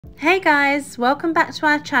Hey guys, welcome back to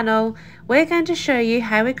our channel. We're going to show you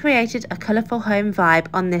how we created a colourful home vibe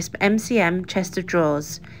on this MCM chest of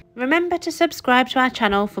drawers. Remember to subscribe to our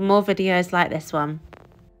channel for more videos like this one.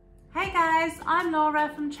 Hey guys, I'm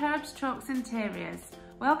Laura from Cherubs Chalks Interiors.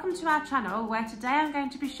 Welcome to our channel where today I'm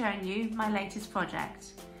going to be showing you my latest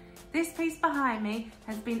project. This piece behind me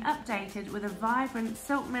has been updated with a vibrant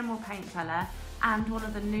silk mineral paint colour and one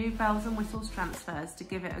of the new bells and whistles transfers to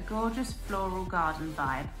give it a gorgeous floral garden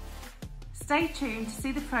vibe. Stay tuned to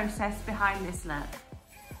see the process behind this look.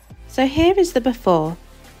 So here is the before.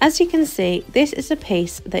 As you can see, this is a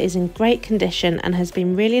piece that is in great condition and has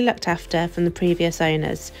been really looked after from the previous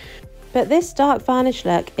owners. But this dark varnish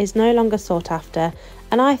look is no longer sought after,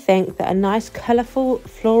 and I think that a nice colourful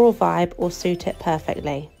floral vibe will suit it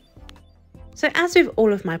perfectly. So as with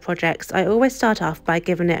all of my projects, I always start off by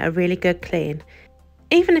giving it a really good clean.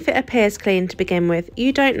 Even if it appears clean to begin with,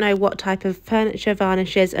 you don't know what type of furniture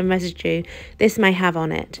varnishes and residue this may have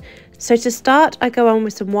on it. So to start, I go on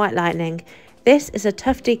with some white lightning. This is a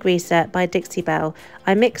tough degreaser by Dixie Belle.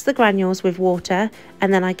 I mix the granules with water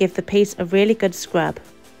and then I give the piece a really good scrub.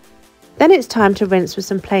 Then it's time to rinse with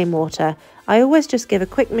some plain water. I always just give a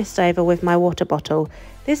quick mist over with my water bottle.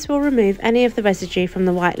 This will remove any of the residue from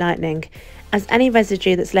the white lightning, as any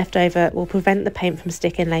residue that's left over will prevent the paint from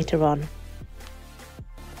sticking later on.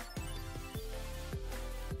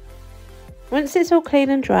 Once it's all clean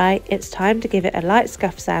and dry, it's time to give it a light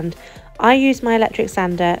scuff sand. I use my electric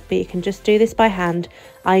sander, but you can just do this by hand.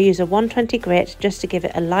 I use a 120 grit just to give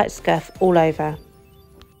it a light scuff all over.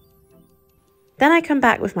 Then I come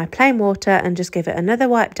back with my plain water and just give it another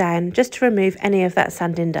wipe down just to remove any of that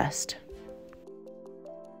sanding dust.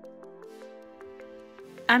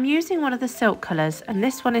 I'm using one of the silk colours, and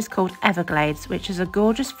this one is called Everglades, which is a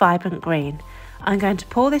gorgeous vibrant green. I'm going to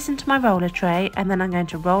pour this into my roller tray and then I'm going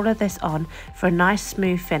to roller this on for a nice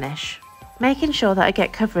smooth finish, making sure that I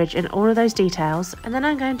get coverage in all of those details, and then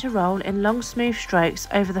I'm going to roll in long smooth strokes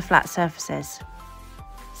over the flat surfaces.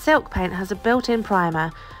 Silk paint has a built-in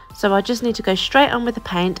primer, so I just need to go straight on with the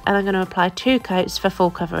paint, and I'm going to apply 2 coats for full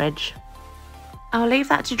coverage. I'll leave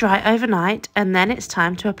that to dry overnight and then it's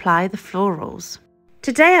time to apply the florals.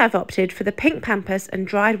 Today I've opted for the pink pampas and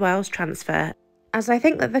dried Wales transfer, as I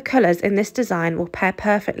think that the colours in this design will pair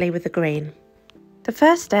perfectly with the green. The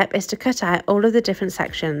first step is to cut out all of the different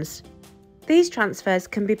sections. These transfers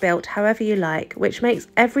can be built however you like, which makes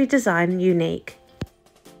every design unique.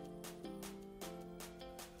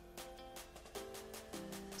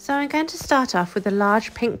 So I'm going to start off with a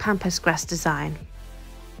large pink pampas grass design.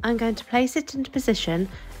 I'm going to place it into position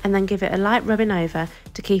and then give it a light rubbing over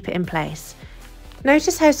to keep it in place.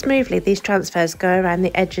 Notice how smoothly these transfers go around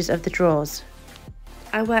the edges of the drawers.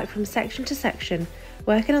 I work from section to section,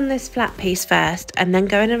 working on this flat piece first and then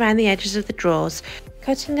going around the edges of the drawers,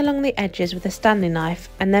 cutting along the edges with a Stanley knife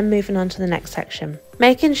and then moving on to the next section,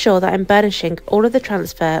 making sure that I'm burnishing all of the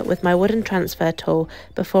transfer with my wooden transfer tool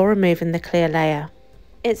before removing the clear layer.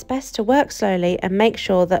 It's best to work slowly and make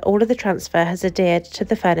sure that all of the transfer has adhered to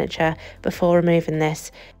the furniture before removing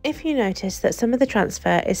this. If you notice that some of the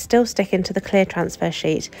transfer is still sticking to the clear transfer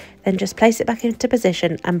sheet, then just place it back into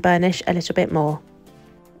position and burnish a little bit more.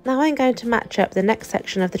 Now I'm going to match up the next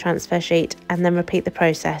section of the transfer sheet and then repeat the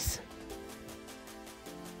process.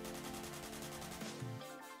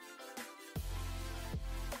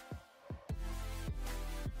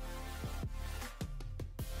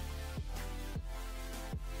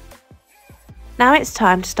 Now it's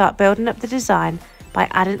time to start building up the design by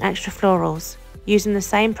adding extra florals, using the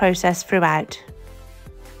same process throughout.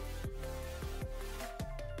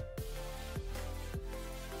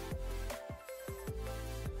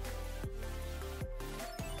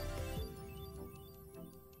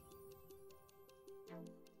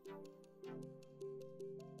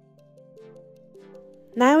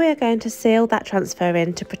 Now we are going to seal that transfer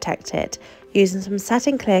in to protect it, using some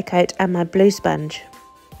satin clear coat and my blue sponge.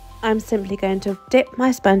 I'm simply going to dip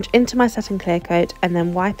my sponge into my satin clear coat and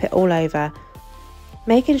then wipe it all over,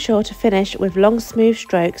 making sure to finish with long smooth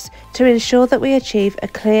strokes to ensure that we achieve a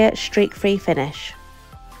clear streak-free finish.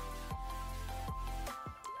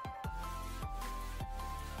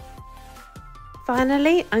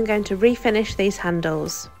 Finally, I'm going to refinish these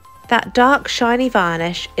handles. That dark shiny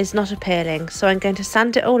varnish is not appealing, so I'm going to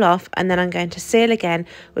sand it all off and then I'm going to seal again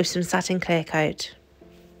with some satin clear coat.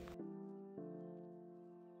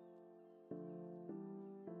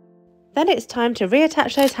 Then it's time to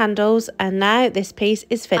reattach those handles, and now this piece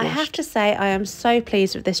is finished. I have to say I am so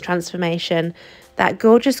pleased with this transformation. That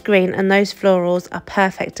gorgeous green and those florals are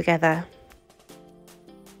perfect together.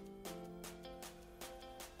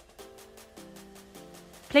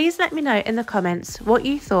 Please let me know in the comments what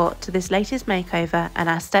you thought to this latest makeover and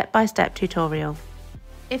our step-by-step tutorial.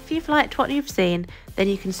 If you've liked what you've seen, then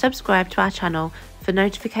you can subscribe to our channel for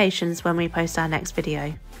notifications when we post our next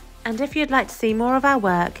video. And if you'd like to see more of our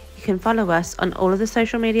work, you can follow us on all of the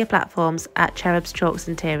social media platforms at Cherubs Chalks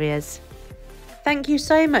Interiors. Thank you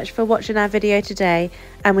so much for watching our video today,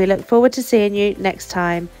 and we look forward to seeing you next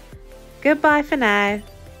time. Goodbye for now.